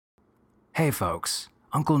Hey folks,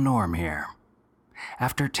 Uncle Norm here.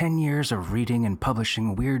 After 10 years of reading and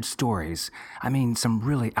publishing weird stories, some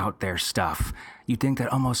really out there stuff, you'd think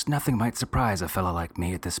that almost nothing might surprise a fella like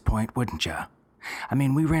me at this point, wouldn't ya?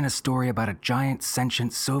 We ran a story about a giant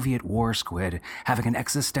sentient Soviet war squid having an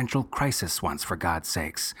existential crisis once, for God's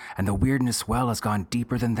sakes, and the weirdness has gone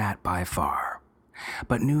deeper than that by far.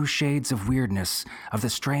 But new shades of weirdness, of the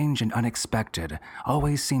strange and unexpected,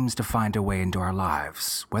 always seems to find a way into our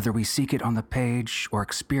lives, whether we seek it on the page or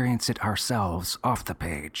experience it ourselves off the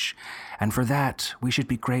page. And for that, we should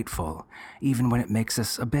be grateful, even when it makes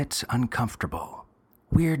us a bit uncomfortable.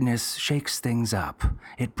 Weirdness shakes things up.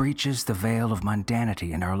 It breaches the veil of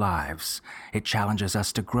mundanity in our lives. It challenges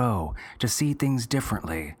us to grow, to see things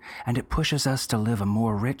differently, and it pushes us to live a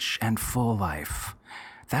more rich and full life.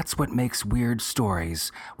 That's what makes weird stories,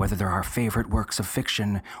 whether they're our favorite works of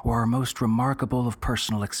fiction or our most remarkable of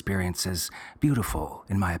personal experiences, beautiful,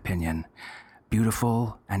 in my opinion.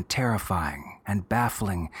 Beautiful and terrifying and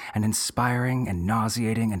baffling and inspiring and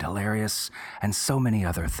nauseating and hilarious and so many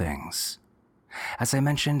other things. As I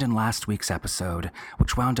mentioned in last week's episode,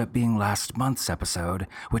 which wound up being last month's episode,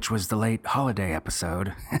 which was the late holiday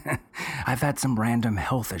episode, I've had some random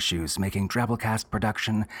health issues making Drabblecast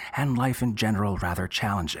production and life in general rather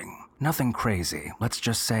challenging. Nothing crazy. Let's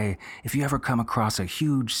just say, if you ever come across a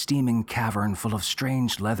huge steaming cavern full of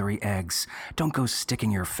strange leathery eggs, don't go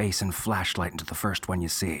sticking your face and flashlight into the first one you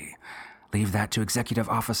see. Leave that to Executive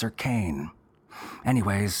Officer Kane.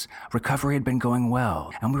 Anyways, recovery had been going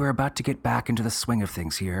well, and we were about to get back into the swing of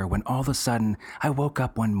things here when all of a sudden I woke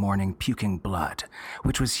up one morning puking blood,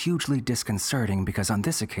 which was hugely disconcerting because on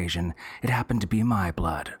this occasion it happened to be my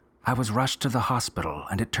blood. I was rushed to the hospital,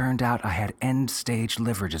 and it turned out I had end-stage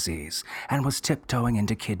liver disease and was tiptoeing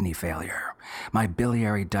into kidney failure. My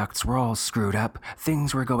biliary ducts were all screwed up,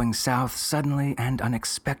 things were going south suddenly and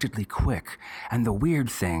unexpectedly quick, and the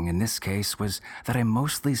weird thing in this case was that I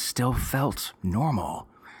mostly still felt normal.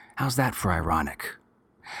 How's that for ironic?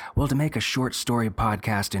 Well, to make a short story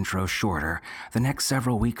podcast intro shorter, the next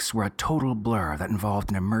several weeks were a total blur that involved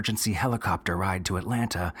an emergency helicopter ride to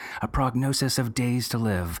Atlanta, a prognosis of days to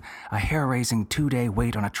live, a hair-raising 2-day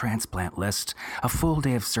wait on a transplant list, a full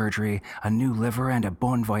day of surgery, a new liver and a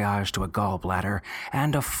bon voyage to a gallbladder,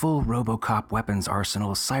 and a full RoboCop weapons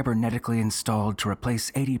arsenal cybernetically installed to replace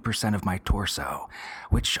 80% of my torso,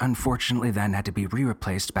 which unfortunately then had to be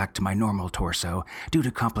re-replaced back to my normal torso due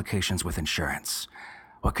to complications with insurance.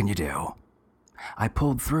 What can you do? I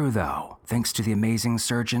pulled through, though, thanks to the amazing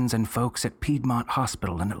surgeons and folks at Piedmont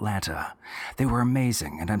Hospital in Atlanta. They were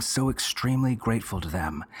amazing, and I'm so extremely grateful to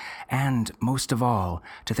them. And, most of all,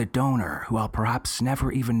 to the donor, who I'll perhaps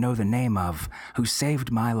never even know the name of, who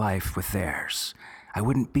saved my life with theirs. I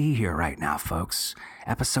wouldn't be here right now, folks.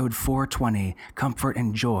 Episode 420, Comfort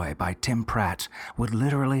and Joy by Tim Pratt, would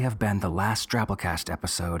literally have been the last Drabblecast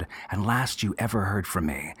episode and last you ever heard from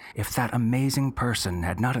me if that amazing person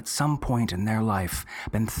had not at some point in their life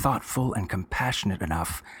been thoughtful and compassionate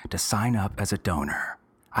enough to sign up as a donor.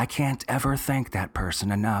 I can't ever thank that person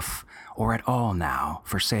enough, or at all now,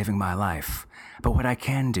 for saving my life. But what I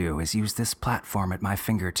can do is use this platform at my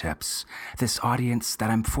fingertips, this audience that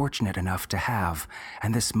I'm fortunate enough to have,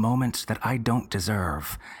 and this moment that I don't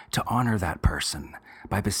deserve, to honor that person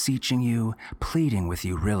by beseeching you, pleading with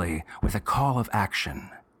you really, with a call of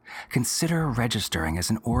action. Consider registering as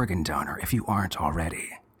an organ donor if you aren't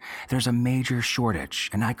already. There's a major shortage,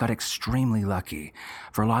 and I got extremely lucky.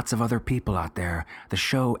 For lots of other people out there, the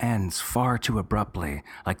show ends far too abruptly,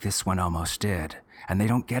 like this one almost did, and they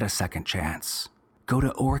don't get a second chance. Go to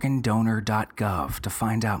organdonor.gov to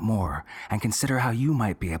find out more and consider how you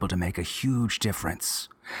might be able to make a huge difference.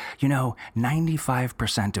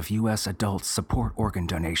 95% of U.S. adults support organ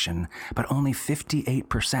donation, but only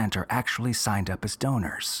 58% are actually signed up as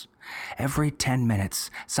donors. Every 10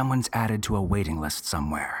 minutes, someone's added to a waiting list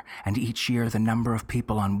somewhere, and each year the number of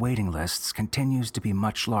people on waiting lists continues to be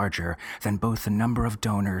much larger than both the number of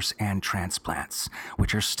donors and transplants,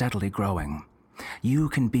 which are steadily growing. You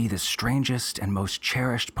can be the strangest and most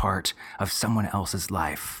cherished part of someone else's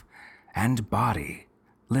life and body.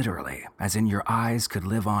 Literally, as in your eyes could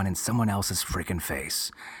live on in someone else's freaking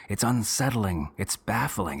face. It's unsettling, it's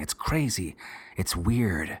baffling, it's crazy, it's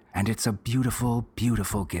weird, and it's a beautiful,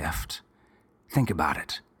 beautiful gift. Think about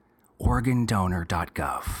it.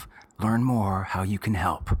 organdonor.gov. Learn more how you can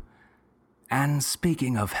help. And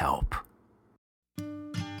speaking of help,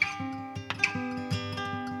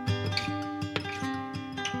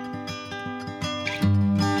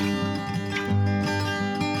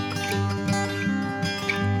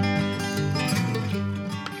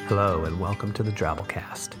 Hello and welcome to the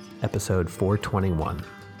Drabblecast, episode 421.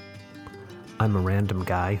 I'm a random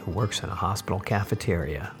guy who works in a hospital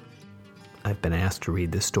cafeteria. I've been asked to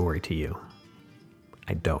read this story to you.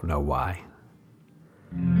 I don't know why.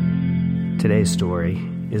 Today's story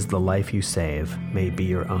is The Life You Save May Be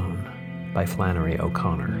Your Own by Flannery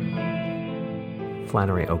O'Connor.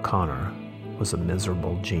 Flannery O'Connor was a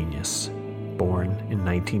miserable genius, born in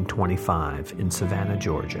 1925 in Savannah,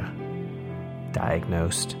 Georgia,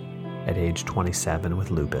 diagnosed at age 27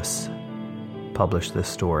 with lupus, published this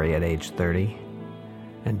story at age 30,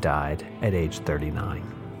 and died at age 39.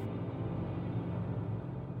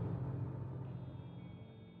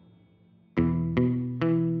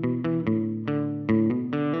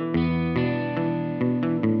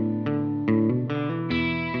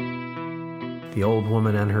 The old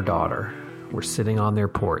woman and her daughter were sitting on their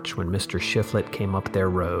porch when Mr. Shiflett came up their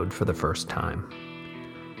road for the first time.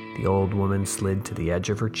 The old woman slid to the edge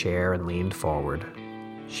of her chair and leaned forward,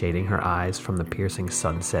 shading her eyes from the piercing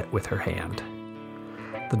sunset with her hand.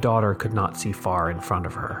 The daughter could not see far in front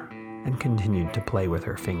of her and continued to play with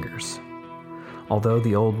her fingers. Although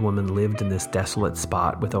the old woman lived in this desolate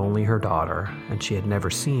spot with only her daughter, and she had never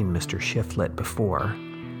seen Mr. Shiflett before,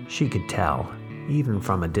 she could tell, even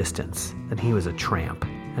from a distance, that he was a tramp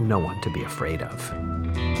and no one to be afraid of.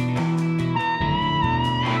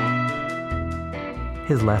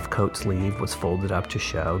 His left coat sleeve was folded up to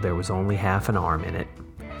show there was only half an arm in it,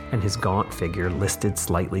 and his gaunt figure listed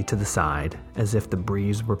slightly to the side as if the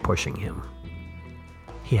breeze were pushing him.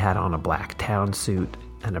 He had on a black town suit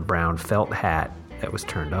and a brown felt hat that was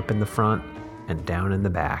turned up in the front and down in the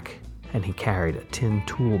back, and he carried a tin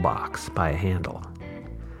toolbox by a handle.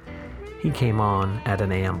 He came on at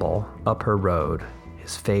an amble up her road,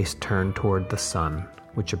 his face turned toward the sun,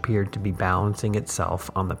 which appeared to be balancing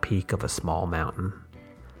itself on the peak of a small mountain.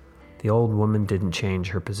 The old woman didn't change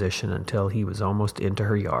her position until he was almost into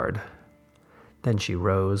her yard. Then she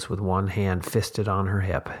rose with one hand fisted on her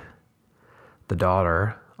hip. The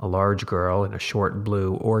daughter, a large girl in a short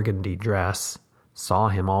blue organdy dress, saw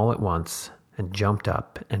him all at once and jumped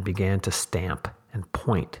up and began to stamp and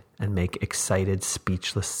point and make excited,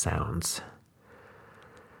 speechless sounds.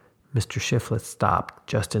 Mr. Shiflett stopped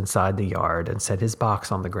just inside the yard and set his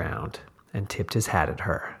box on the ground and tipped his hat at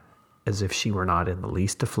her, as if she were not in the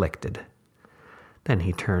least afflicted. Then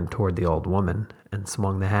he turned toward the old woman and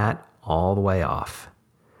swung the hat all the way off.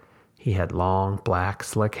 He had long, black,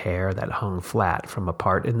 slick hair that hung flat from a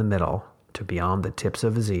part in the middle to beyond the tips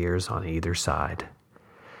of his ears on either side.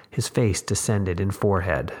 His face descended in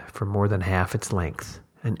forehead for more than half its length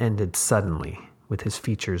and ended suddenly, with his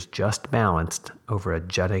features just balanced over a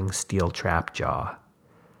jutting steel-trap jaw.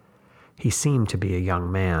 He seemed to be a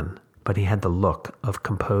young man, but he had the look of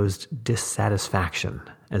composed dissatisfaction,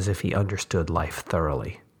 as if he understood life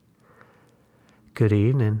thoroughly. "Good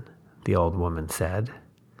evening," the old woman said.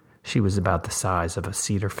 She was about the size of a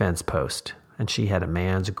cedar fence post, and she had a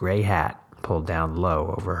man's gray hat pulled down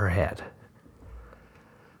low over her head.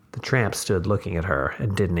 The tramp stood looking at her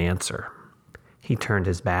and didn't answer. He turned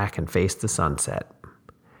his back and faced the sunset.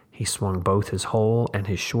 He swung both his whole and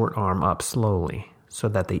his short arm up slowly so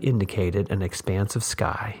that they indicated an expanse of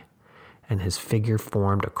sky, and his figure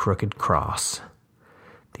formed a crooked cross.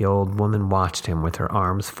 The old woman watched him with her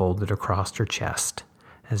arms folded across her chest,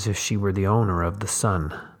 as if she were the owner of the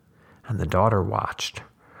sun, and the daughter watched,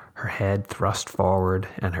 her head thrust forward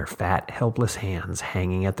and her fat, helpless hands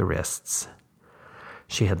hanging at the wrists.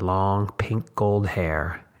 She had long, pink gold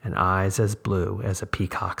hair and eyes as blue as a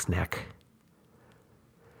peacock's neck.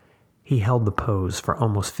 He held the pose for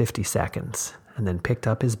almost 50 seconds, and then picked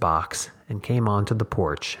up his box and came onto the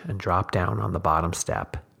porch and dropped down on the bottom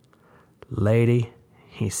step. "Lady,"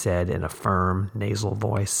 he said in a firm, nasal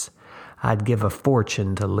voice, "I'd give a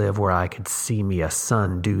fortune to live where I could see me a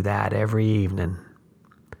son do that every evening."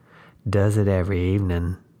 "Does it every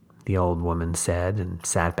evening," the old woman said, and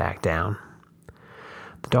sat back down.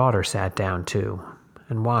 The daughter sat down too,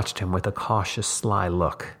 and watched him with a cautious, sly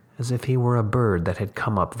look, as if he were a bird that had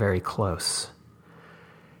come up very close.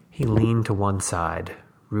 He leaned to one side,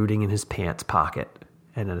 rooting in his pants pocket,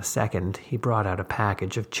 and in a second he brought out a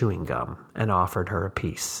package of chewing gum and offered her a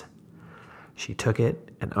piece. She took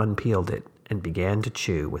it and unpeeled it and began to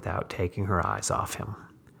chew without taking her eyes off him.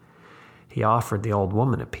 He offered the old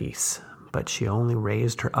woman a piece, but she only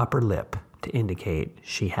raised her upper lip to indicate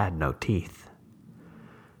she had no teeth.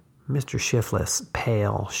 Mr. Shiflett's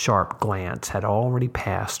pale, sharp glance had already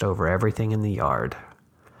passed over everything in the yard.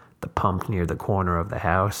 The pump near the corner of the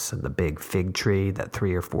house and the big fig tree that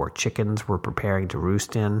 3 or 4 chickens were preparing to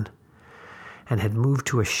roost in, and had moved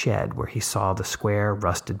to a shed where he saw the square,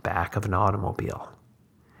 rusted back of an automobile.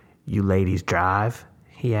 "You ladies drive?"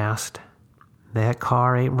 he asked. That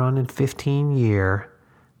car ain't run in 15 years,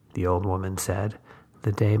 the old woman said.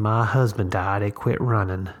 The day my husband died, it quit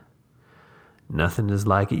running. Nothing is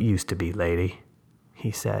like it used to be, lady,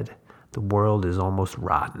 he said. The world is almost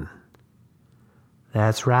rotten.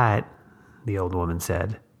 That's right, the old woman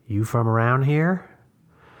said. You from around here?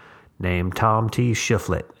 Named Tom T.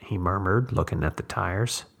 Shiflett, he murmured, looking at the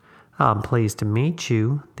tires. I'm pleased to meet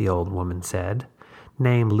you, the old woman said.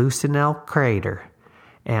 Name Lucinell Crater,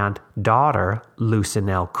 and daughter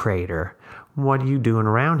Lucinell Crater. What are you doing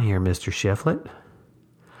around here, Mr. Shiflett?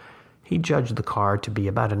 He judged the car to be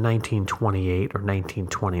about a 1928 or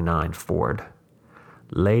 1929 Ford.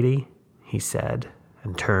 Lady, he said,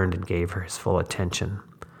 and turned and gave her his full attention.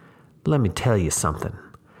 Let me tell you something.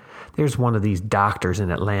 There's one of these doctors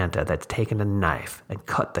in Atlanta that's taken a knife and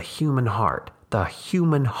cut the human heart,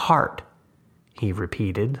 he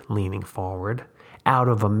repeated, leaning forward, out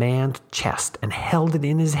of a man's chest and held it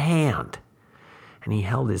in his hand. And he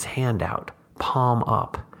held his hand out, palm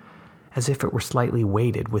up, as if it were slightly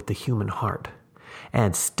weighted with the human heart,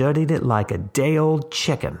 and studied it like a day-old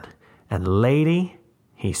chicken. And lady,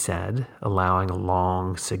 he said, allowing a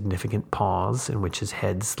long, significant pause in which his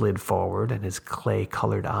head slid forward and his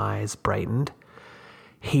clay-colored eyes brightened,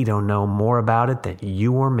 he don't know more about it than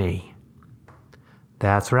you or me.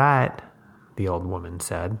 That's right, the old woman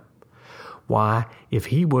said. Why, if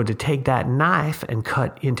he were to take that knife and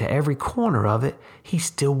cut into every corner of it, he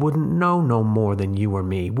still wouldn't know no more than you or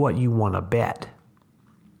me. What you want to bet?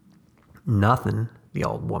 Nothing, the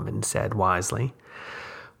old woman said wisely.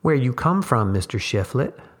 Where you come from, Mr.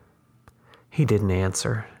 Shiflett? He didn't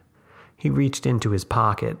answer. He reached into his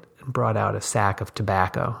pocket and brought out a sack of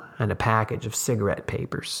tobacco and a package of cigarette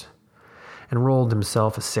papers, and rolled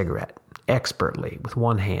himself a cigarette, expertly, with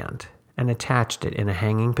one hand, and attached it in a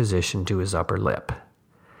hanging position to his upper lip.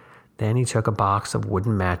 Then he took a box of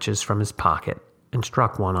wooden matches from his pocket and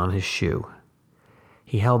struck one on his shoe.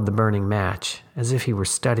 He held the burning match as if he were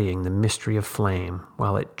studying the mystery of flame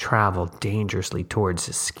while it traveled dangerously towards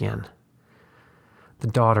his skin. The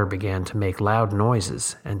daughter began to make loud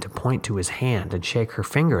noises and to point to his hand and shake her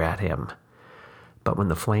finger at him. But when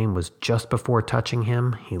the flame was just before touching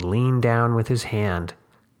him, he leaned down with his hand,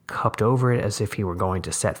 cupped over it as if he were going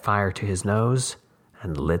to set fire to his nose,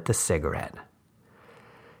 and lit the cigarette.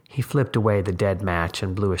 He flipped away the dead match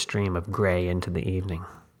and blew a stream of gray into the evening.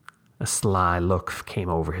 A sly look came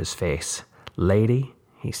over his face. Lady,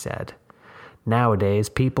 he said, nowadays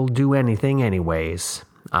people do anything anyways.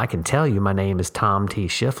 I can tell you my name is Tom T.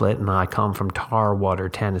 Shiflett and I come from Tarwater,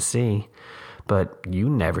 Tennessee. But you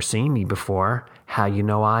never seen me before. How you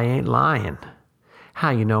know I ain't lying? How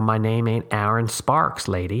you know my name ain't Aaron Sparks,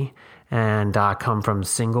 lady, and I come from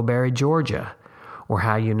Singleberry, Georgia? Or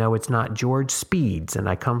how you know it's not George Speeds and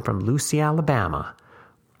I come from Lucy, Alabama?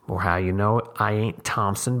 Or how you know I ain't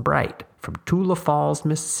Thompson Bright from Tula Falls,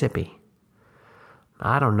 Mississippi?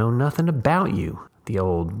 I don't know nothing about you, the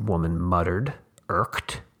old woman muttered,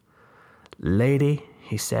 irked. Lady,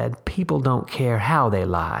 he said, people don't care how they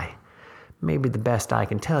lie. Maybe the best I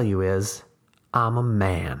can tell you is, I'm a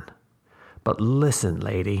man. But listen,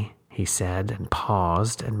 lady, he said, and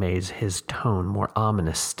paused and made his tone more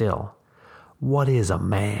ominous still. What is a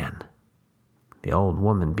man? The old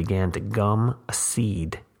woman began to gum a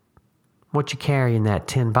seed. What you carry in that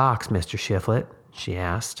tin box, Mr. Shiflett? She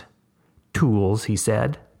asked. Tools, he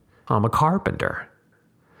said. I'm a carpenter.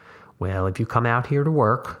 Well, if you come out here to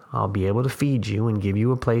work, I'll be able to feed you and give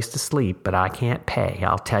you a place to sleep, but I can't pay.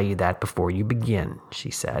 I'll tell you that before you begin, she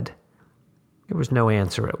said. There was no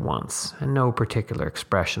answer at once, and no particular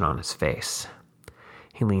expression on his face.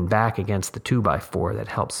 He leaned back against the 2x4 that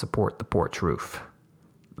helped support the porch roof.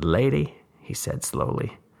 Lady, he said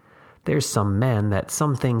slowly, there's some men that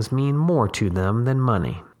some things mean more to them than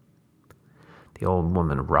money. The old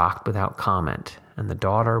woman rocked without comment, and the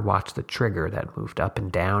daughter watched the trigger that moved up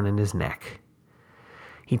and down in his neck.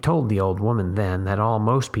 He told the old woman then that all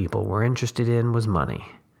most people were interested in was money.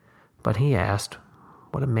 But he asked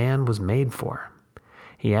what a man was made for.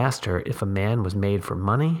 He asked her if a man was made for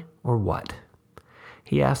money or what.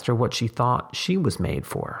 He asked her what she thought she was made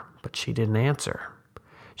for, but she didn't answer.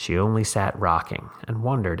 She only sat rocking and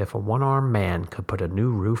wondered if a one-armed man could put a new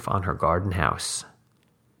roof on her garden house.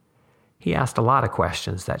 He asked a lot of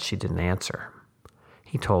questions that she didn't answer.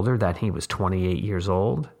 He told her that he was 28 years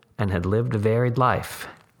old and had lived a varied life.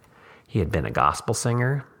 He had been a gospel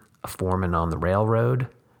singer, a foreman on the railroad,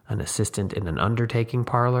 an assistant in an undertaking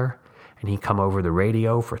parlor, and he come over the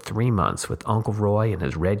radio for 3 months with Uncle Roy and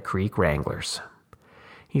his Red Creek Wranglers.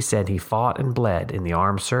 He said he fought and bled in the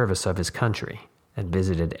armed service of his country and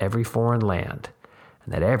visited every foreign land,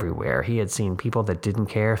 and that everywhere he had seen people that didn't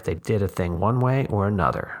care if they did a thing one way or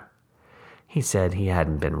another. He said he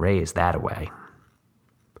hadn't been raised that way.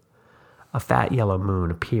 A fat yellow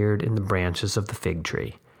moon appeared in the branches of the fig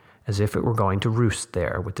tree, as if it were going to roost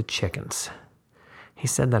there with the chickens. He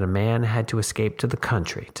said that a man had to escape to the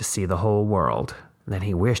country to see the whole world, and that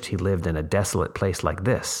he wished he lived in a desolate place like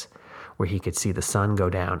this, where he could see the sun go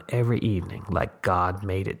down every evening like God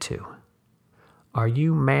made it to. "Are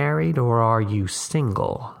you married or are you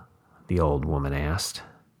single?" the old woman asked.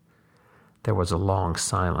 There was a long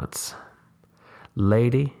silence.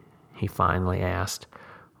 "Lady," he finally asked,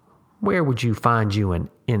 "where would you find you an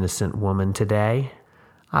innocent woman today?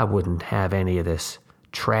 I wouldn't have any of this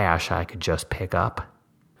trash I could just pick up."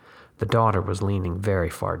 The daughter was leaning very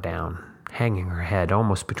far down, hanging her head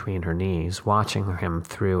almost between her knees, watching him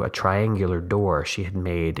through a triangular door she had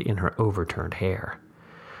made in her overturned hair.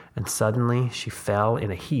 And suddenly she fell in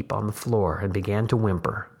a heap on the floor and began to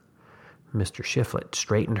whimper. Mr. Shiflett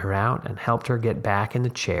straightened her out and helped her get back in the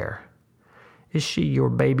chair. "Is she your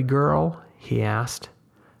baby girl?" he asked.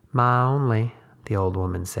 "My only," the old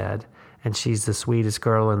woman said, "and she's the sweetest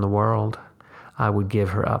girl in the world. I would give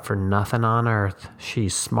her up for nothing on earth.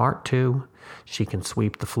 She's smart, too. She can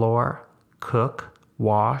sweep the floor, cook,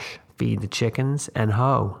 wash, feed the chickens, and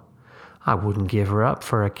hoe. I wouldn't give her up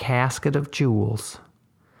for a casket of jewels."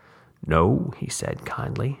 "No," he said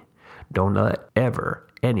kindly. "Don't let ever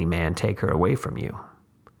any man take her away from you."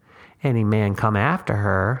 "Any man come after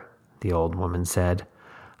her," the old woman said,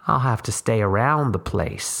 "I'll have to stay around the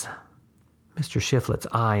place." Mr. Shiflett's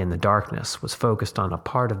eye in the darkness was focused on a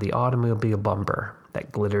part of the automobile bumper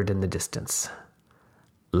that glittered in the distance.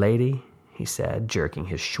 "Lady," he said, jerking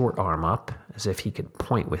his short arm up as if he could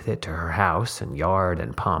point with it to her house and yard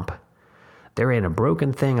and pump, "there ain't a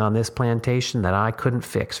broken thing on this plantation that I couldn't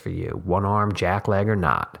fix for you, one-armed jackleg or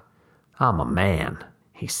not. I'm a man,"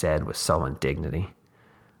 he said with sullen dignity,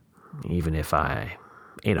 "even if I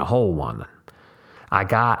ain't a whole one. I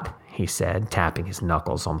got," he said, tapping his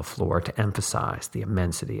knuckles on the floor to emphasize the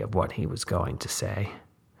immensity of what he was going to say,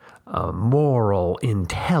 "a moral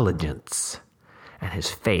intelligence," and his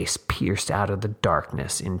face pierced out of the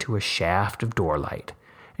darkness into a shaft of doorlight,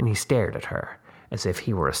 and he stared at her as if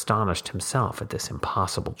he were astonished himself at this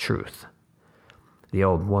impossible truth. The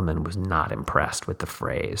old woman was not impressed with the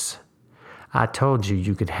phrase. "I told you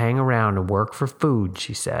you could hang around and work for food,"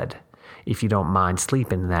 she said, "if you don't mind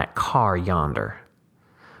sleeping in that car yonder."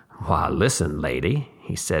 "Why, listen, lady,"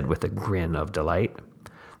 he said with a grin of delight.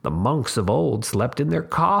 "The monks of old slept in their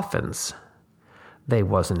coffins." "They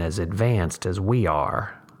wasn't as advanced as we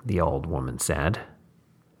are," the old woman said.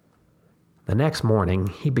 The next morning,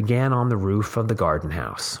 he began on the roof of the garden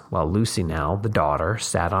house, while Lucy Nell, the daughter,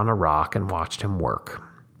 sat on a rock and watched him work.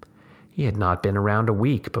 He had not been around a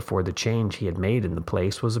week before the change he had made in the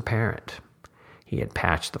place was apparent. He had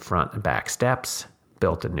patched the front and back steps,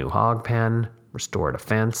 built a new hog pen, restored a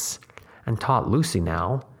fence, and taught Lucy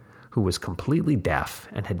Nell, who was completely deaf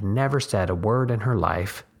and had never said a word in her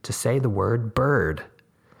life, to say the word bird.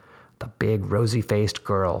 The big rosy-faced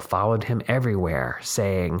girl followed him everywhere,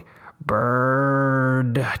 saying,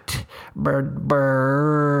 "Bird, bird,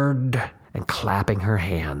 bird," and clapping her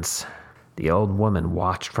hands. The old woman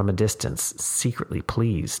watched from a distance, secretly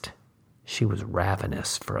pleased. She was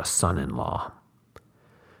ravenous for a son-in-law.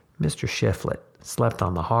 Mr. Shiflett slept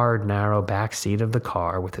on the hard, narrow back seat of the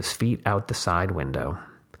car with his feet out the side window.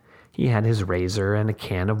 He had his razor and a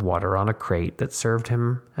can of water on a crate that served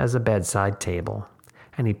him as a bedside table,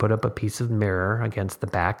 and he put up a piece of mirror against the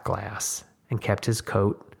back glass and kept his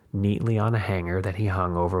coat neatly on a hanger that he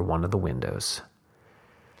hung over one of the windows.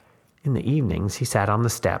 In the evenings, he sat on the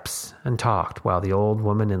steps and talked while the old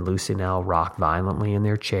woman and Lucy Nell rocked violently in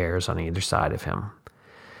their chairs on either side of him.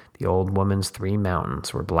 The old woman's 3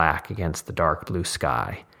 mountains were black against the dark blue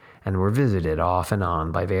sky and were visited off and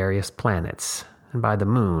on by various planets and by the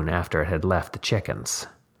moon after it had left the chickens.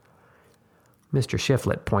 Mr.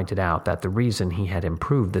 Shiflett pointed out that the reason he had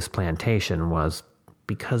improved this plantation was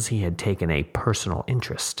because he had taken a personal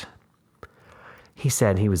interest. He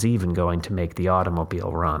said he was even going to make the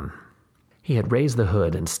automobile run. He had raised the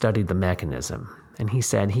hood and studied the mechanism, and he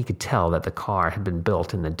said he could tell that the car had been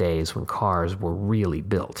built in the days when cars were really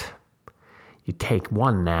built. "You take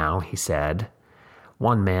one now," he said.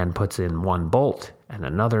 "One man puts in one bolt, and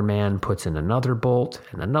another man puts in another bolt,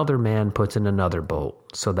 and another man puts in another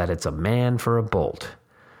bolt, so that it's a man for a bolt.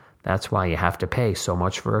 That's why you have to pay so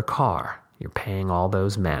much for a car. You're paying all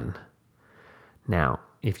those men. Now,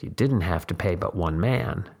 if you didn't have to pay but one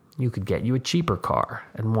man, you could get you a cheaper car,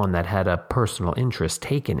 and one that had a personal interest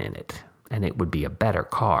taken in it, and it would be a better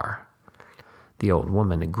car." The old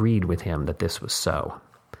woman agreed with him that this was so.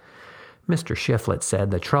 Mr. Shiflett said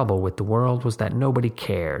the trouble with the world was that nobody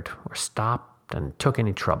cared or stopped and took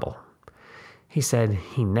any trouble. He said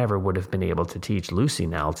he never would have been able to teach Lucy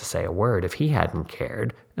Nell to say a word if he hadn't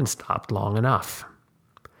cared and stopped long enough.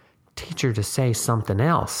 "Teach her to say something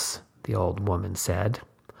else," the old woman said.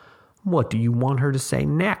 "What do you want her to say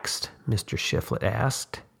next?" Mr. Shiflett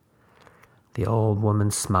asked. The old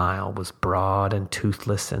woman's smile was broad and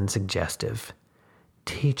toothless and suggestive.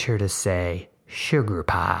 "Teach her to say sugar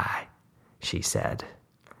pie," she said.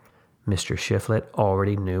 Mr. Shiflett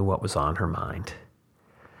already knew what was on her mind.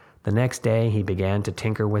 The next day he began to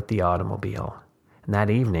tinker with the automobile, and that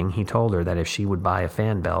evening he told her that if she would buy a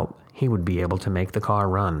fan belt, he would be able to make the car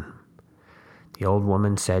run. The old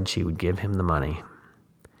woman said she would give him the money.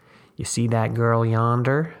 "You see that girl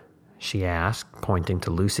yonder?" she asked, pointing to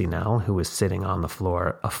Lucy Nell, who was sitting on the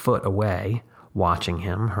floor a foot away, watching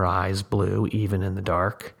him, her eyes blue even in the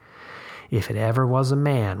dark. "If it ever was a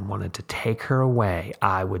man wanted to take her away,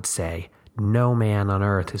 I would say, no man on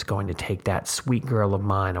earth is going to take that sweet girl of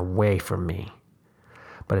mine away from me.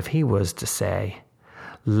 But if he was to say,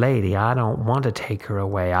 'Lady, I don't want to take her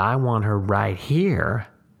away, I want her right here,'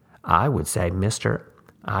 I would say, 'Mister,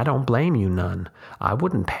 I don't blame you none. I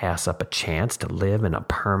wouldn't pass up a chance to live in a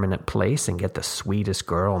permanent place and get the sweetest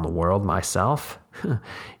girl in the world myself.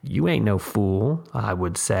 You ain't no fool,' I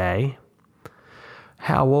would say."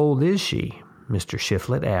 "How old is she?" Mr.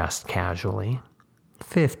 Shiflett asked casually.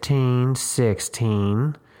 15,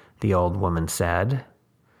 16, the old woman said.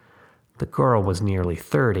 The girl was nearly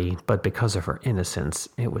 30, but because of her innocence,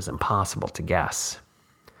 it was impossible to guess.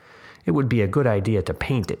 "It would be a good idea to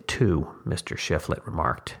paint it, too," Mr. Shiflett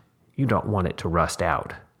remarked. "You don't want it to rust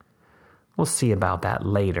out." "We'll see about that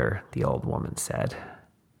later," the old woman said.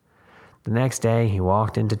 The next day he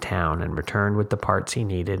walked into town and returned with the parts he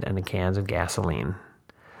needed and the cans of gasoline.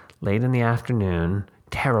 Late in the afternoon,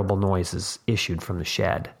 terrible noises issued from the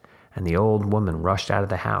shed, and the old woman rushed out of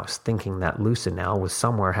the house, thinking that Lucy Nell was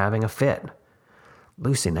somewhere having a fit.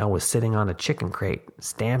 Lucy Nell was sitting on a chicken crate,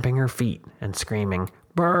 stamping her feet and screaming,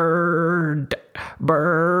 "Bird!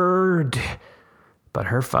 Bird!" But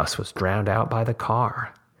her fuss was drowned out by the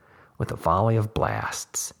car. With a volley of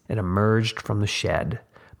blasts, it emerged from the shed,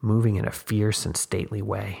 moving in a fierce and stately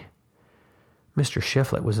way. Mr.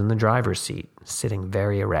 Shiflett was in the driver's seat, sitting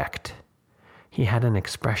very erect. He had an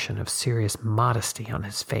expression of serious modesty on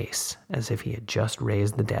his face, as if he had just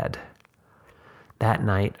raised the dead. That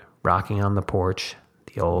night, rocking on the porch,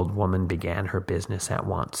 the old woman began her business at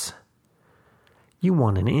once. "You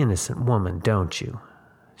want an innocent woman, don't you?"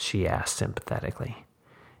 she asked sympathetically.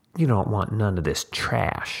 "You don't want none of this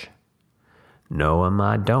trash." "No,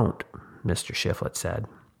 I don't," Mr. Shiflett said.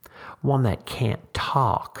 "One that can't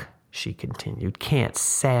talk," she continued, "can't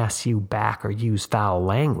sass you back or use foul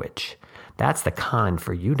language. That's the kind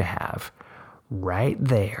for you to have. Right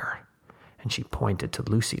there." And she pointed to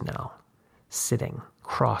Lucy Nell, sitting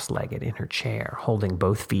cross-legged in her chair, holding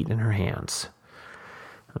both feet in her hands.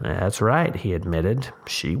 "That's right," he admitted.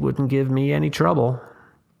 "She wouldn't give me any trouble."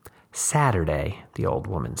 "Saturday," the old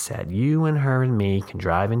woman said, "you and her and me can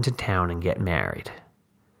drive into town and get married."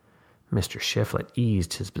 Mr. Shiflett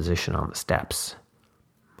eased his position on the steps.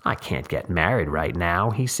 "I can't get married right now,"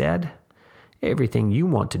 he said. "Everything you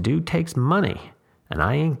want to do takes money, and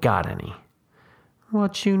I ain't got any."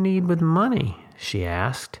 "What you need with money?" she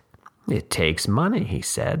asked. "It takes money," he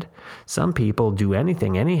said. "Some people do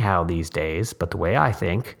anything anyhow these days, but the way I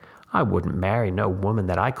think, I wouldn't marry no woman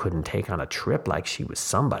that I couldn't take on a trip like she was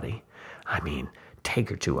somebody. I mean, take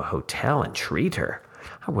her to a hotel and treat her.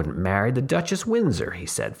 I wouldn't marry the Duchess Windsor," he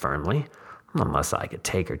said firmly, "unless I could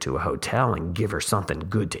take her to a hotel and give her something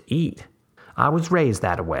good to eat. I was raised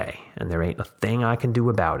that way, and there ain't a thing I can do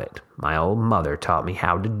about it. My old mother taught me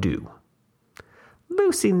how to do."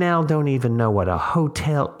 "Lucy Nell don't even know what a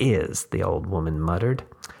hotel is," the old woman muttered.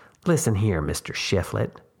 "Listen here, Mr.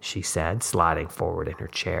 Shiflett," she said, sliding forward in her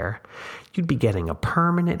chair. "You'd be getting a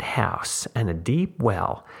permanent house and a deep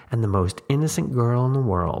well and the most innocent girl in the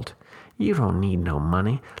world. You don't need no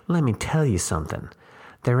money. Let me tell you something.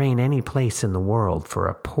 There ain't any place in the world for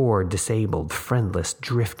a poor, disabled, friendless,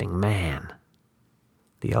 drifting man."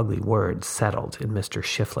 The ugly words settled in Mr.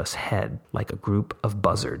 Shiflett's head like a group of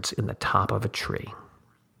buzzards in the top of a tree.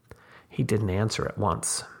 He didn't answer at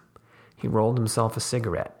once. He rolled himself a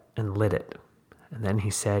cigarette and lit it, and then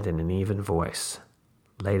he said in an even voice,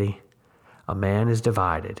 "Lady, a man is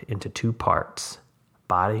divided into two parts,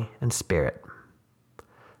 body and spirit."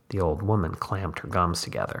 The old woman clamped her gums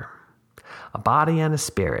together. "A body and a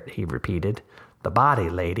spirit," he repeated. "The body,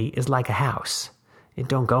 lady, is like a house. It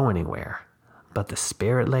don't go anywhere. But the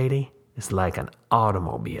spirit, lady, is like an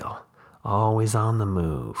automobile, always on the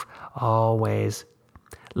move, always.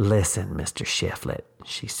 Listen, Mr. Shiflett,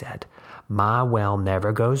 she said, my well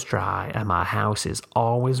never goes dry, and my house is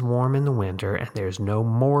always warm in the winter, and there's no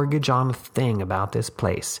mortgage on a thing about this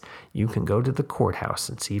place. You can go to the courthouse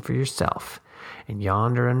and see for yourself. And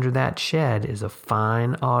yonder under that shed is a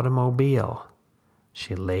fine automobile.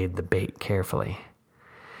 She laid the bait carefully.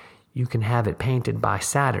 You can have it painted by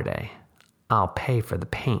Saturday. I'll pay for the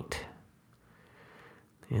paint.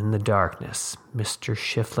 In the darkness, Mr.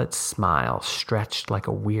 Shiflett's smile stretched like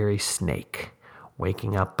a weary snake,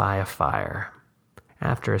 waking up by a fire.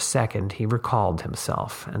 After a second, he recalled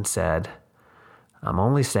himself and said, I'm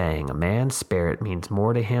only saying a man's spirit means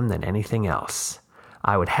more to him than anything else.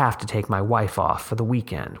 I would have to take my wife off for the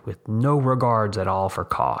weekend with no regards at all for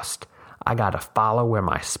cost. I gotta follow where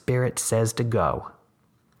my spirit says to go.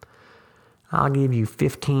 I'll give you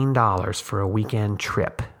 $15 for a weekend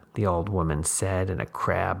trip, the old woman said in a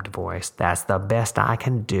crabbed voice. That's the best I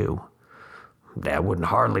can do. That wouldn't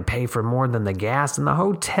hardly pay for more than the gas in the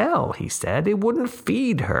hotel, he said. It wouldn't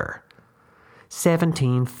feed her.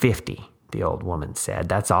 $17.50, the old woman said.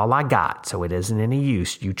 That's all I got, so it isn't any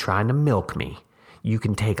use you trying to milk me. You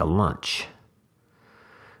can take a lunch.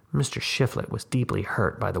 Mr. Shiflett was deeply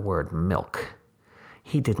hurt by the word milk.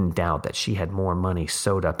 He didn't doubt that she had more money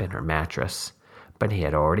sewed up in her mattress, but he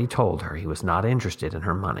had already told her he was not interested in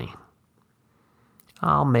her money.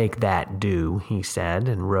 I'll make that do, he said,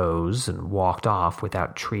 and rose and walked off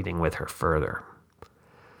without treating with her further.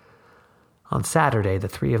 On Saturday, the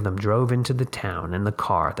three of them drove into the town in the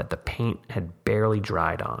car that the paint had barely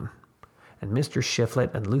dried on, and Mr.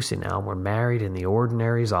 Shiflett and Lucinell were married in the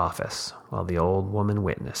ordinary's office while the old woman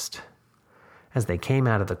witnessed. As they came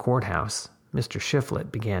out of the courthouse, Mr.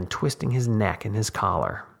 Shiflett began twisting his neck in his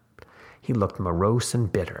collar. He looked morose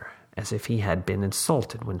and bitter, as if he had been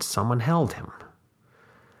insulted when someone held him.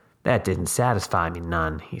 That didn't satisfy me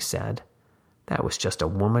none, he said. That was just a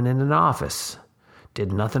woman in an office.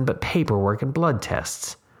 Did nothing but paperwork and blood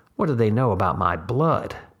tests. What do they know about my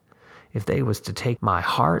blood? If they was to take my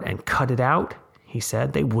heart and cut it out, he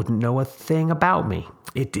said, they wouldn't know a thing about me.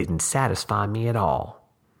 It didn't satisfy me at all.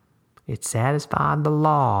 It satisfied the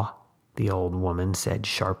law, the old woman said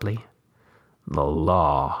sharply. The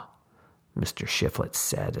law, Mr. Shiflett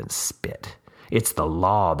said and spit. It's the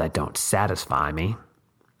law that don't satisfy me.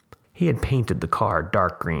 He had painted the car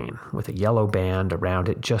dark green, with a yellow band around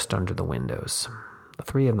it just under the windows. The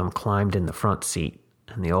three of them climbed in the front seat,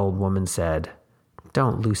 and the old woman said,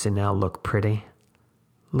 Don't Lucinell look pretty?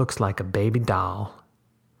 Looks like a baby doll.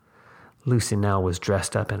 Lucinell was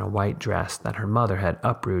dressed up in a white dress that her mother had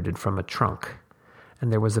uprooted from a trunk,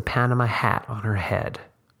 and there was a Panama hat on her head,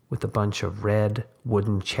 with a bunch of red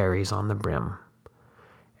wooden cherries on the brim.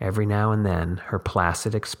 Every now and then, her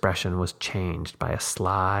placid expression was changed by a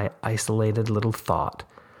sly, isolated little thought,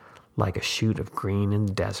 like a shoot of green in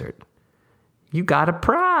the desert. You got a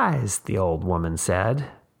prize, the old woman said.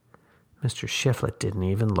 Mr. Shiflett didn't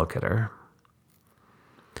even look at her.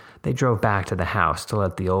 They drove back to the house to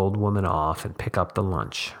let the old woman off and pick up the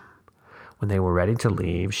lunch. When they were ready to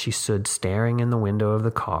leave, she stood staring in the window of the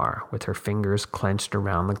car with her fingers clenched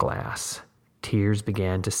around the glass. Tears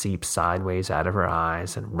began to seep sideways out of her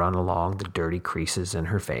eyes and run along the dirty creases in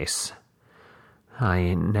her face. I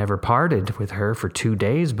ain't never parted with her for 2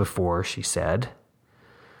 days before, she said.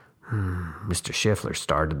 Mr. Shiflett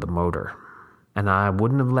started the motor. And I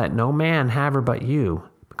wouldn't have let no man have her but you,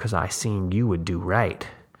 because I seen you would do right.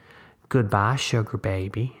 Goodbye, sugar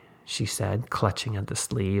baby, she said, clutching at the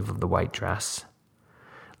sleeve of the white dress.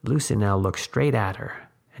 Lucinell looked straight at her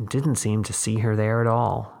and didn't seem to see her there at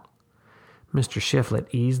all. Mr. Shiflett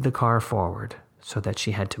eased the car forward so that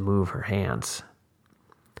she had to move her hands.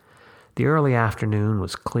 The early afternoon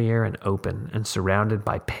was clear and open and surrounded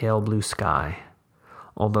by pale blue sky.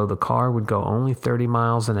 Although the car would go only 30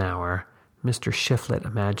 miles an hour, Mr. Shiflett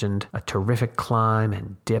imagined a terrific climb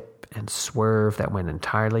and dip and swerve that went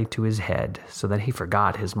entirely to his head so that he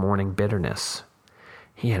forgot his morning bitterness.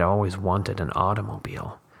 He had always wanted an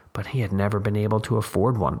automobile, but he had never been able to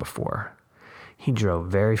afford one before. He drove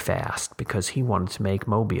very fast because he wanted to make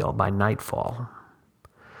Mobile by nightfall.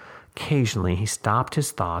 Occasionally, he stopped his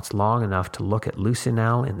thoughts long enough to look at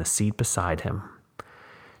Lucinell in the seat beside him.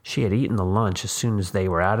 She had eaten the lunch as soon as they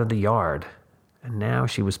were out of the yard, and now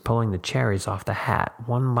she was pulling the cherries off the hat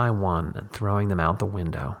one by one and throwing them out the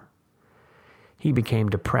window. He became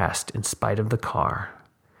depressed in spite of the car.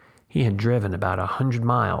 He had driven about 100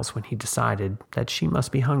 miles when he decided that she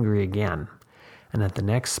must be hungry again, and at the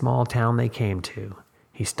next small town they came to,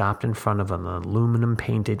 he stopped in front of an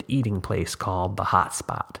aluminum-painted eating place called the Hot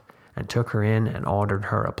Spot, and took her in and ordered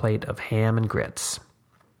her a plate of ham and grits.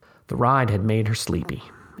 The ride had made her sleepy,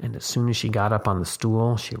 and as soon as she got up on the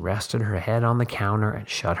stool, she rested her head on the counter and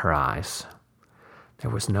shut her eyes. There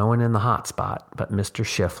was no one in the hot spot but Mr.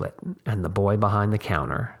 Shiflett and the boy behind the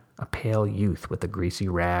counter, a pale youth with a greasy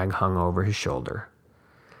rag hung over his shoulder.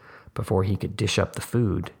 Before he could dish up the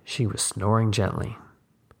food, she was snoring gently.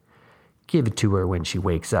 "Give it to her when she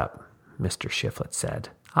wakes up," Mr. Shiflett said.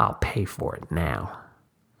 "I'll pay for it now."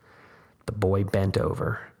 The boy bent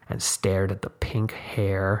over and stared at the pink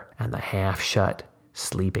hair and the half-shut,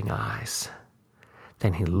 sleeping eyes.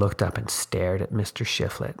 Then he looked up and stared at Mr.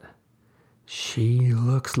 Shiflett. "She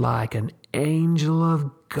looks like an angel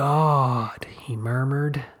of God," he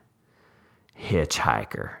murmured.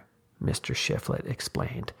 "Hitchhiker," Mr. Shiflett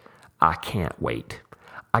explained. "I can't wait.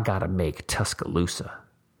 I gotta make Tuscaloosa."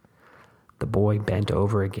 The boy bent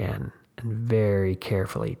over again and very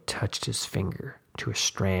carefully touched his finger to a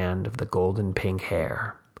strand of the golden pink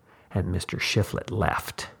hair, and Mr. Shiflett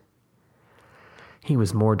left. He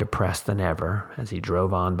was more depressed than ever as he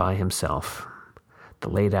drove on by himself. The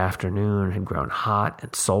late afternoon had grown hot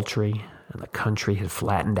and sultry, and the country had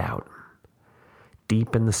flattened out.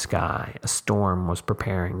 Deep in the sky, a storm was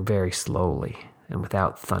preparing very slowly and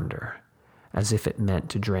without thunder, as if it meant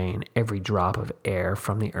to drain every drop of air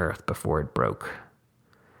from the earth before it broke.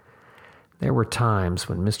 There were times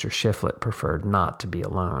when Mr. Shiflett preferred not to be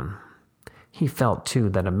alone. He felt, too,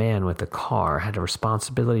 that a man with a car had a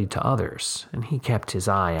responsibility to others, and he kept his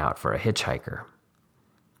eye out for a hitchhiker.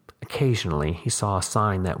 Occasionally, he saw a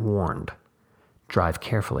sign that warned, "Drive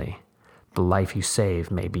carefully. The life you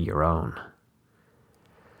save may be your own."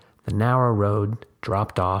 The narrow road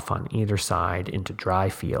dropped off on either side into dry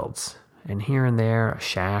fields, and here and there a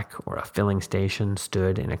shack or a filling station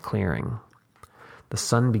stood in a clearing. The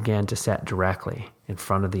sun began to set directly in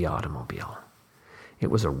front of the automobile.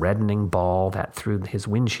 It was a reddening ball that through his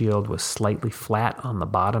windshield was slightly flat on the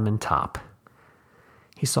bottom and top.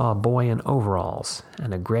 He saw a boy in overalls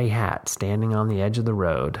and a gray hat standing on the edge of the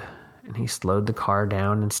road, and he slowed the car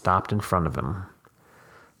down and stopped in front of him.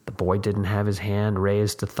 The boy didn't have his hand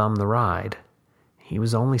raised to thumb the ride. He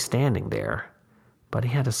was only standing there, but he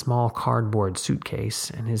had a small cardboard suitcase,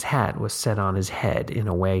 and his hat was set on his head in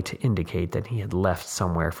a way to indicate that he had left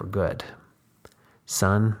somewhere for good.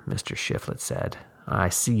 "Son," Mr. Shiflett said, "I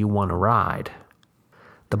see you want a ride."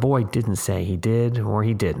 The boy didn't say he did or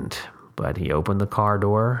he didn't, but he opened the car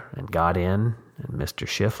door and got in, and Mr.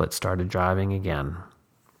 Shiflett started driving again.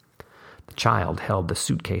 The child held the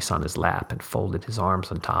suitcase on his lap and folded his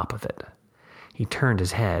arms on top of it. He turned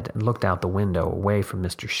his head and looked out the window away from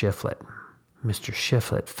Mr. Shiflett. Mr.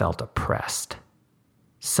 Shiflett felt oppressed.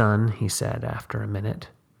 "Son," he said after a minute,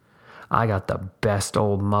 "I got the best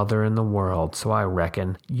old mother in the world, so I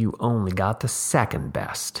reckon you only got the second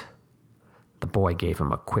best." The boy gave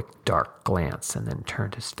him a quick, dark glance and then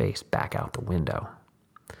turned his face back out the window.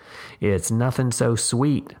 "It's nothing so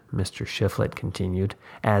sweet," Mr. Shiflett continued,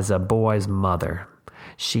 "as a boy's mother.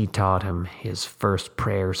 She taught him his first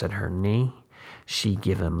prayers at her knee. She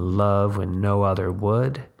give him love when no other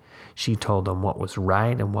would. She told him what was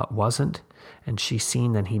right and what wasn't, and she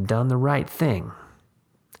seen that he'd done the right thing.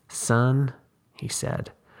 Son," he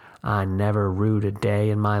said, "I never rued a day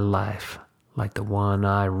in my life like the one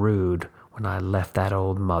I rued when I left that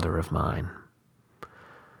old mother of mine."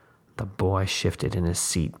 The boy shifted in his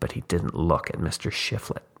seat, but he didn't look at Mr.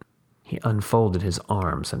 Shiflett. He unfolded his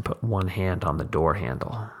arms and put one hand on the door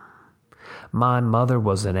handle. "My mother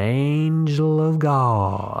was an angel of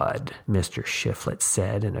God," Mr. Shiflett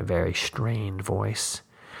said in a very strained voice.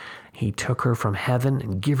 "He took her from heaven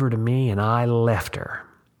and give her to me, and I left her."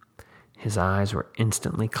 His eyes were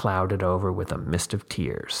instantly clouded over with a mist of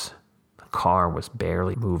tears. The car was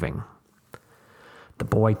barely moving. The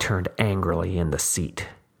boy turned angrily in the seat.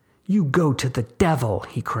 "You go to the devil,"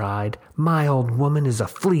 he cried. "My old woman is a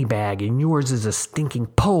flea bag, and yours is a stinking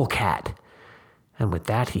polecat." And with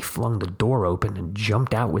that, he flung the door open and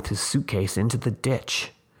jumped out with his suitcase into the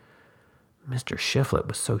ditch. Mr. Shiflett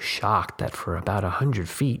was so shocked that for about 100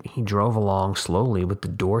 feet he drove along slowly with the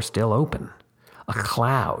door still open. A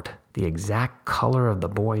cloud, the exact color of the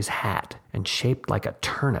boy's hat and shaped like a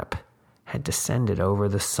turnip, had descended over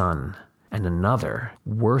the sun, and another,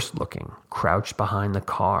 worse looking, crouched behind the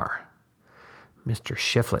car. Mr.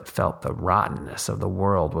 Shiflett felt the rottenness of the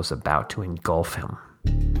world was about to engulf him.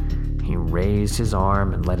 He raised his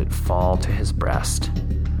arm and let it fall to his breast.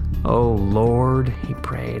 "Oh Lord," he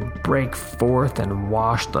prayed, "break forth and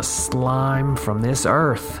wash the slime from this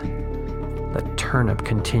earth." The turnip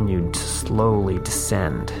continued to slowly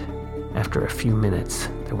descend. After a few minutes,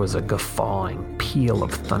 There was a guffawing peal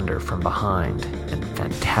of thunder from behind, and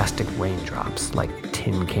fantastic raindrops like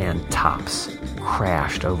tin can tops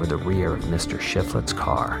crashed over the rear of Mr. Shiflet's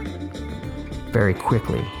car. Very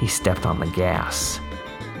quickly, he stepped on the gas,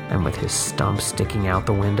 and with his stump sticking out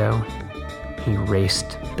the window, he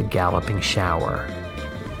raced the galloping shower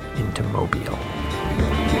into Mobile.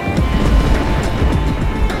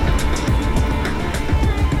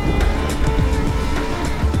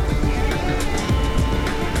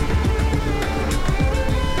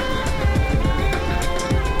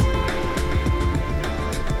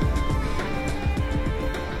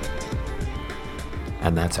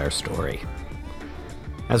 And that's our story.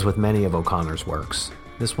 As with many of O'Connor's works,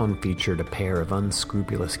 this one featured a pair of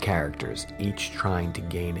unscrupulous characters, each trying to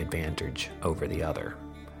gain advantage over the other.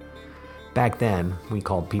 Back then, we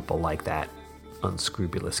called people like that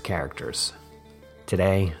unscrupulous characters.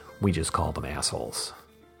 Today, we just call them assholes.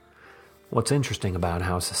 What's interesting about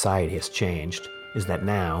how society has changed is that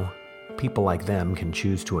now, people like them can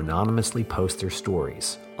choose to anonymously post their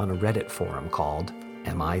stories on a Reddit forum called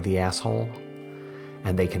Am I the Asshole?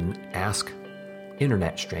 And they can ask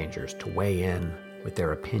internet strangers to weigh in with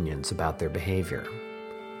their opinions about their behavior.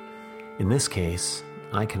 In this case,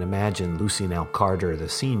 I can imagine Lucien L. Carter, the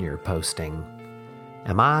senior, posting,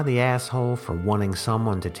 Am I the asshole for wanting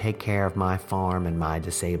someone to take care of my farm and my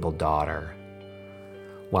disabled daughter?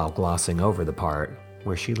 While glossing over the part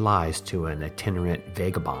where she lies to an itinerant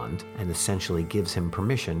vagabond and essentially gives him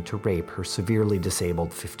permission to rape her severely disabled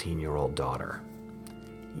 15-year-old daughter.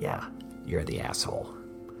 Yeah, you're the asshole.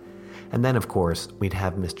 And then, of course, we'd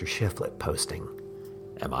have Mr. Shiflet posting,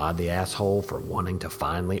 Am I the asshole for wanting to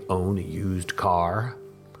finally own a used car?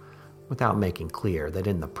 Without making clear that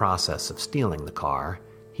in the process of stealing the car,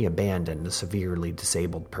 he abandoned a severely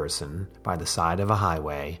disabled person by the side of a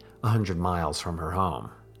highway 100 miles from her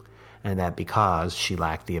home, and that because she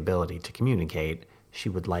lacked the ability to communicate, she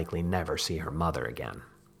would likely never see her mother again.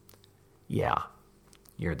 Yeah,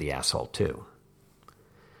 you're the asshole too.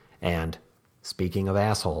 And, speaking of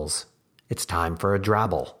assholes, it's time for a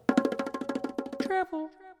drabble.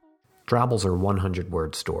 Drabbles are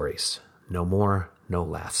 100-word stories. No more, no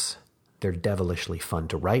less. They're devilishly fun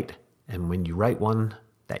to write, and when you write one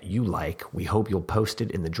that you like, we hope you'll post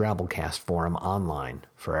it in the Drabblecast forum online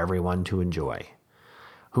for everyone to enjoy.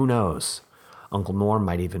 Who knows? Uncle Norm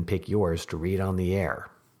might even pick yours to read on the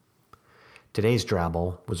air. Today's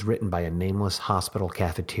drabble was written by a nameless hospital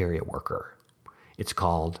cafeteria worker. It's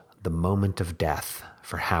called The Moment of Death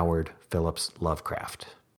for Howard Phillips Lovecraft.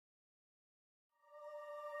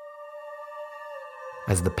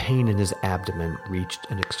 As the pain in his abdomen reached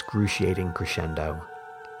an excruciating crescendo,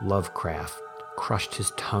 Lovecraft crushed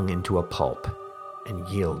his tongue into a pulp and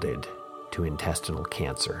yielded to intestinal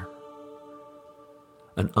cancer.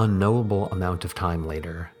 An unknowable amount of time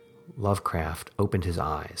later, Lovecraft opened his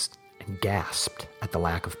eyes and gasped at the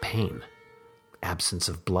lack of pain, absence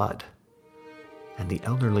of blood, and the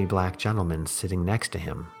elderly black gentleman sitting next to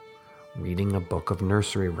him, reading a book of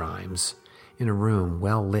nursery rhymes in a room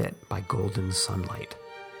well lit by golden sunlight.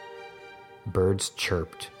 Birds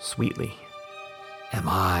chirped sweetly. Am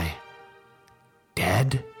I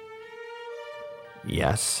dead?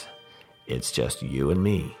 Yes, it's just you and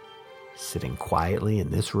me, sitting quietly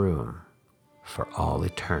in this room for all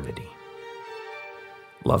eternity.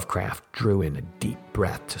 Lovecraft drew in a deep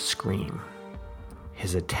breath to scream.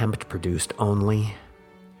 His attempt produced only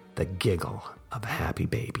the giggle of a happy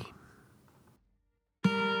baby.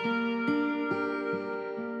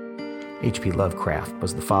 H.P. Lovecraft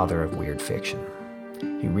was the father of weird fiction.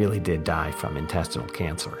 He really did die from intestinal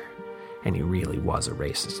cancer, and he really was a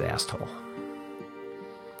racist asshole.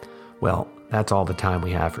 Well, that's all the time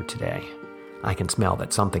we have for today. I can smell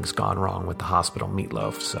that something's gone wrong with the hospital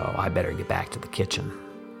meatloaf, so I better get back to the kitchen.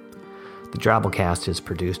 The Drabblecast is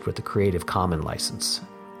produced with the Creative Commons license,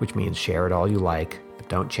 which means share it all you like, but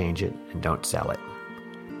don't change it and don't sell it.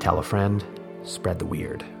 Tell a friend, spread the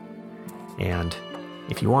weird. And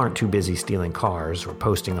if you aren't too busy stealing cars or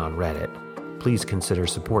posting on Reddit, please consider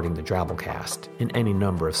supporting the Drabblecast in any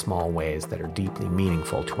number of small ways that are deeply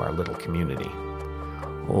meaningful to our little community.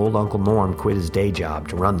 Old Uncle Norm quit his day job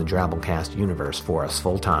to run the Drabblecast universe for us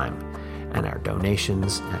full-time, and our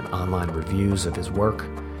donations and online reviews of his work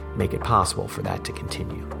make it possible for that to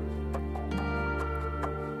continue.